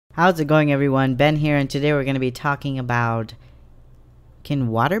How's it going, everyone? Ben here, and today we're going to be talking about, can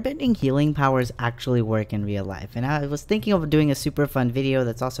waterbending healing powers actually work in real life? And I was thinking of doing a super fun video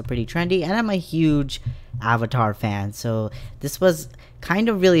that's also pretty trendy, and I'm a huge Avatar fan, so this was kind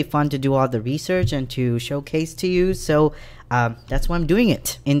of really fun to do all the research and to showcase to you. So that's why I'm doing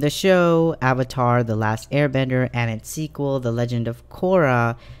it. In the show Avatar: The Last Airbender and its sequel, The Legend of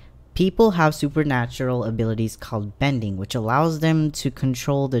Korra, people have supernatural abilities called bending, which allows them to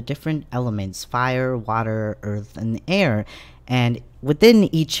control the different elements: fire, water, earth, and air. And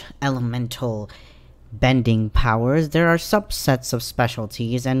within each elemental bending powers, there are subsets of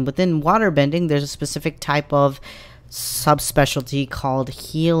specialties. And within water bending, there's a specific type of subspecialty called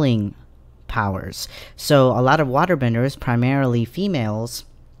healing powers. So a lot of waterbenders, primarily females,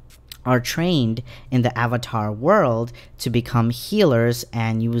 are trained in the Avatar world to become healers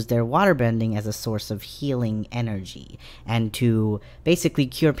and use their waterbending as a source of healing energy and to basically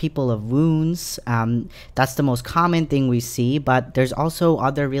cure people of wounds. That's the most common thing we see, but there's also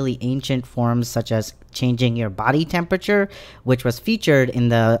other really ancient forms, such as changing your body temperature, which was featured in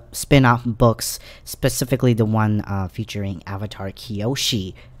the spin-off books, specifically the one featuring Avatar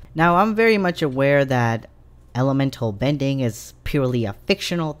Kyoshi. Now, I'm very much aware that elemental bending is purely a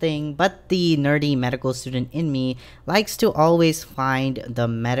fictional thing, but the nerdy medical student in me likes to always find the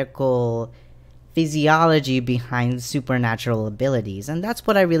medical physiology behind supernatural abilities, and that's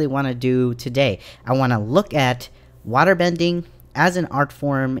what I really want to do today. I want to look at waterbending as an art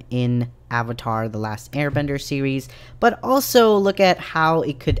form in Avatar: The Last Airbender series, but also look at how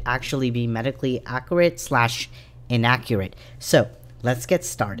it could actually be medically accurate slash inaccurate. So let's get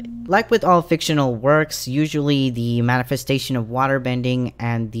started. Like with all fictional works, usually the manifestation of waterbending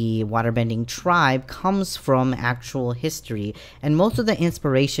and the waterbending tribe comes from actual history, and most of the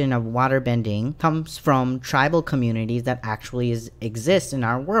inspiration of waterbending comes from tribal communities that actually exist in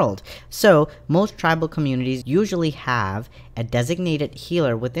our world. So most tribal communities usually have a designated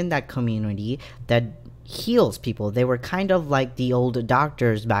healer within that community that heals people. They were kind of like the old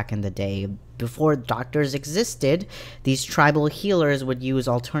doctors back in the day. Before doctors existed, these tribal healers would use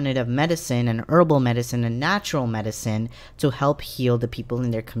alternative medicine and herbal medicine and natural medicine to help heal the people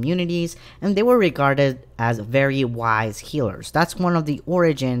in their communities, and they were regarded as very wise healers. That's one of the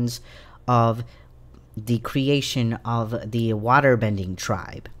origins of the creation of the waterbending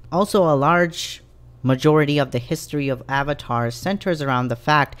tribe. Also, a large majority of the history of Avatar centers around the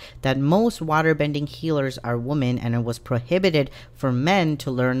fact that most waterbending healers are women, and it was prohibited for men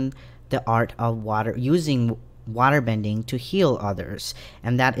to learn the art of using waterbending to heal others.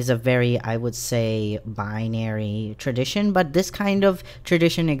 And that is a very, I would say, binary tradition, but this kind of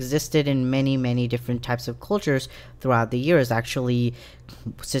tradition existed in many different types of cultures throughout the years. Actually,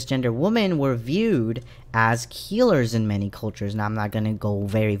 cisgender women were viewed as healers in many cultures. Now, I'm not going to go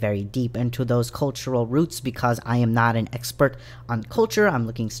very deep into those cultural roots because I am not an expert on culture. I'm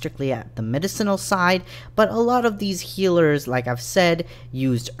looking strictly at the medicinal side, but a lot of these healers, like I've said,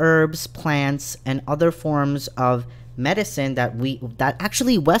 used herbs, plants, and other forms of medicine that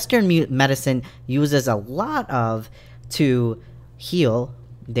actually Western medicine uses a lot of to heal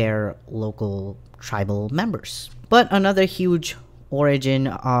their local tribal members. But another huge origin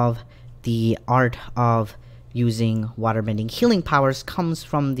of the art of using waterbending healing powers comes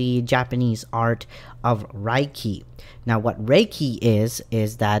from the Japanese art of Reiki. Now, what Reiki is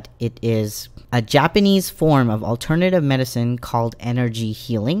that it is a Japanese form of alternative medicine called energy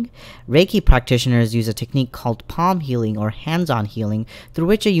healing. Reiki practitioners use a technique called palm healing or hands-on healing, through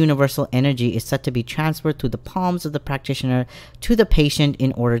which a universal energy is said to be transferred through the palms of the practitioner to the patient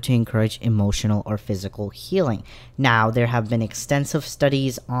in order to encourage emotional or physical healing. Now, there have been extensive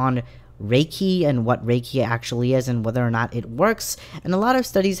studies on Reiki and what Reiki actually is and whether or not it works, and a lot of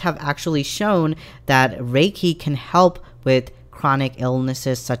studies have actually shown that Reiki can help with chronic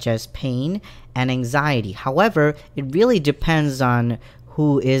illnesses such as pain and anxiety. However, it really depends on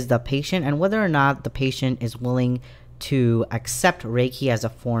who is the patient and whether or not the patient is willing to accept Reiki as a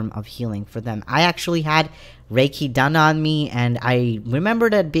form of healing for them. I actually had Reiki done on me, and I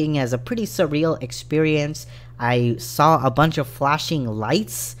remembered it being as a pretty surreal experience. I saw a bunch of flashing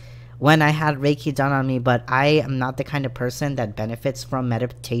lights when I had Reiki done on me, but I am not the kind of person that benefits from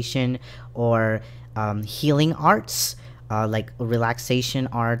meditation or healing arts, like relaxation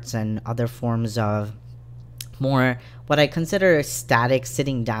arts and other forms of more what I consider static,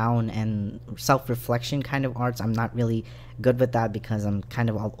 sitting down and self-reflection kind of arts. I'm not really good with that because I'm kind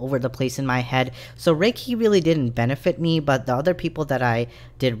of all over the place in my head. So Reiki really didn't benefit me, but the other people that I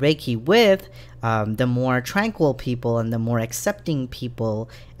did Reiki with, the more tranquil people and the more accepting people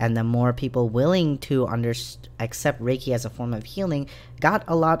and the more people willing to accept Reiki as a form of healing, got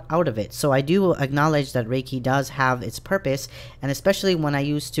a lot out of it. So I do acknowledge that Reiki does have its purpose, and especially when I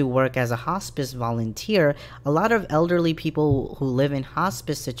used to work as a hospice volunteer, a lot of elderly people who live in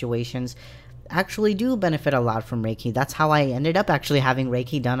hospice situations actually do benefit a lot from Reiki. That's how I ended up actually having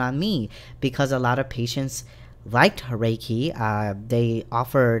Reiki done on me, because a lot of patients liked Reiki. They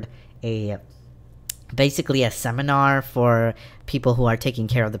offered basically a seminar for people who are taking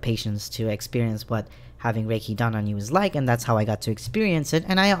care of the patients to experience what having Reiki done on you is like, and that's how I got to experience it.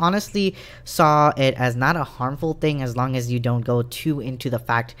 And I honestly saw it as not a harmful thing, as long as you don't go too into the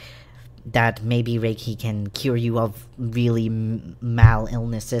fact that maybe Reiki can cure you of really mal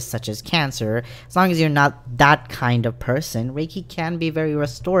illnesses such as cancer. As long as you're not that kind of person, Reiki can be very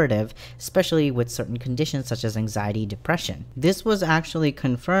restorative, especially with certain conditions such as anxiety, depression. This was actually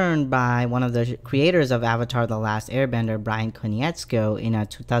confirmed by one of the creators of Avatar: The Last Airbender, Brian Konietzko, in a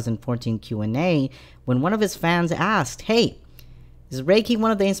 2014 Q&A, when one of his fans asked, "Hey, is Reiki one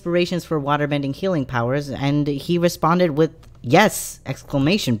of the inspirations for waterbending healing powers?" And he responded with, "Yes!"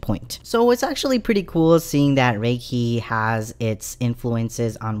 exclamation point. So it's actually pretty cool seeing that Reiki has its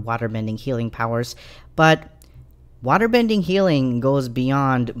influences on waterbending healing powers, but waterbending healing goes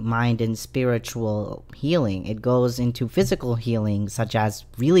beyond mind and spiritual healing. It goes into physical healing, such as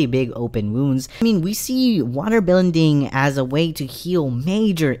really big open wounds. I mean, we see waterbending as a way to heal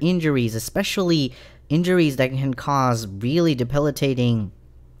major injuries, especially injuries that can cause really debilitating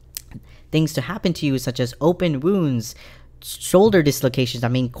things to happen to you, such as open wounds, shoulder dislocations. I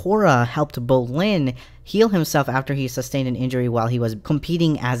mean, Korra helped Bolin heal himself after he sustained an injury while he was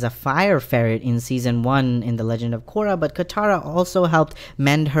competing as a fire ferret in season 1 in The Legend of Korra, but Katara also helped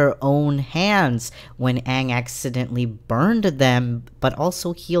mend her own hands when Aang accidentally burned them, but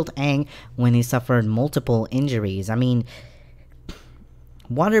also healed Aang when he suffered multiple injuries. I mean,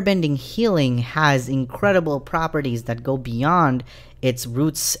 waterbending healing has incredible properties that go beyond its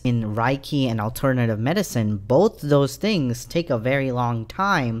roots in Reiki and alternative medicine. Both those things take a very long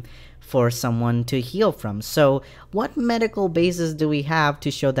time for someone to heal from. So what medical basis do we have to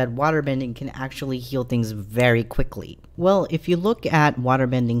show that waterbending can actually heal things very quickly? Well, if you look at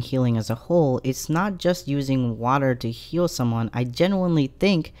waterbending healing as a whole, it's not just using water to heal someone. I genuinely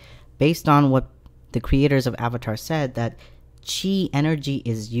think, based on what the creators of Avatar said, that chi energy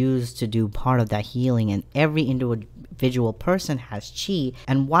is used to do part of that healing, and every individual person has chi,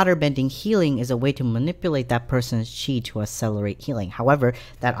 and waterbending healing is a way to manipulate that person's chi to accelerate healing. However,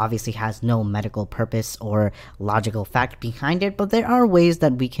 that obviously has no medical purpose or logical fact behind it, but there are ways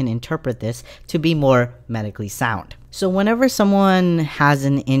that we can interpret this to be more medically sound. So whenever someone has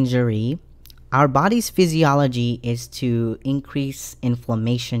an injury, our body's physiology is to increase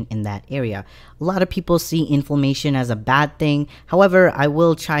inflammation in that area. A lot of people see inflammation as a bad thing. However, I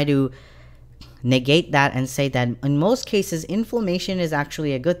will try to negate that and say that in most cases, inflammation is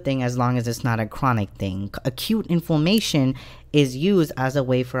actually a good thing as long as it's not a chronic thing. Acute inflammation is used as a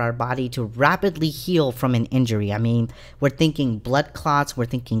way for our body to rapidly heal from an injury. I mean, we're thinking blood clots, we're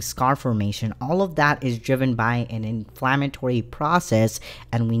thinking scar formation. All of that is driven by an inflammatory process,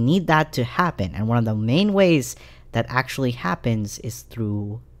 and we need that to happen. And one of the main ways that actually happens is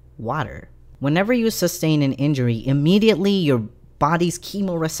through water. Whenever you sustain an injury, immediately your body's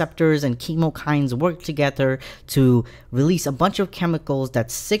chemoreceptors and chemokines work together to release a bunch of chemicals that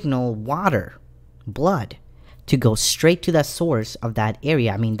signal water, blood, to go straight to the source of that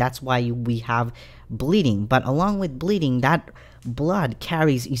area. I mean, that's why we have bleeding. But along with bleeding, that blood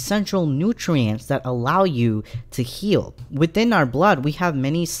carries essential nutrients that allow you to heal. Within our blood, we have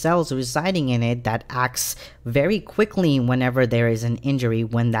many cells residing in it that acts very quickly whenever there is an injury,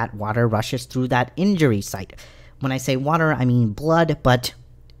 when that water rushes through that injury site. When I say water, I mean blood, but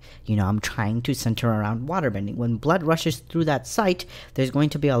you know, I'm trying to center around waterbending. When blood rushes through that site, there's going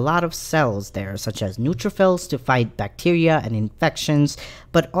to be a lot of cells there, such as neutrophils to fight bacteria and infections,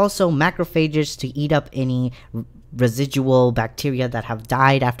 but also macrophages to eat up any residual bacteria that have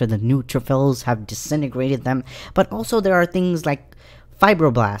died after the neutrophils have disintegrated them. But also there are things like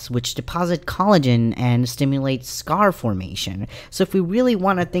fibroblasts, which deposit collagen and stimulate scar formation. So if we really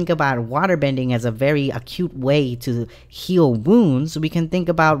want to think about waterbending as a very acute way to heal wounds, we can think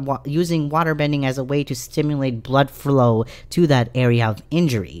about using waterbending as a way to stimulate blood flow to that area of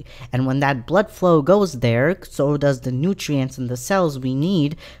injury. And when that blood flow goes there, so does the nutrients and the cells we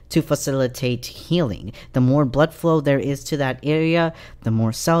need to facilitate healing. The more blood flow there is to that area, the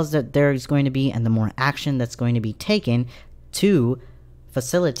more cells that there is going to be, and the more action that's going to be taken to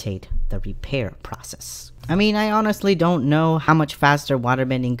facilitate the repair process. I mean, I honestly don't know how much faster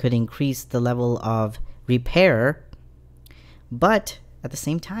waterbending could increase the level of repair, but at the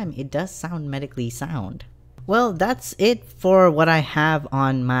same time, it does sound medically sound. Well, that's it for what I have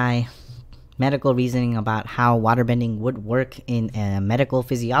on my medical reasoning about how waterbending would work in a medical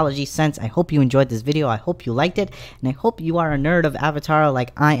physiology sense. I hope you enjoyed this video. I hope you liked it, and I hope you are a nerd of Avatar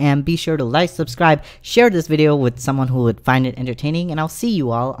like I am. Be sure to like, subscribe, share this video with someone who would find it entertaining, and I'll see you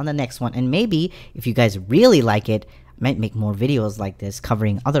all on the next one. And maybe, if you guys really like it, I might make more videos like this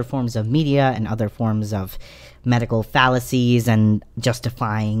covering other forms of media and other forms of medical fallacies and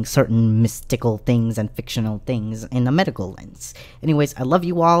justifying certain mystical things and fictional things in the medical lens. Anyways, I love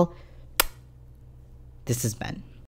you all. This is Ben.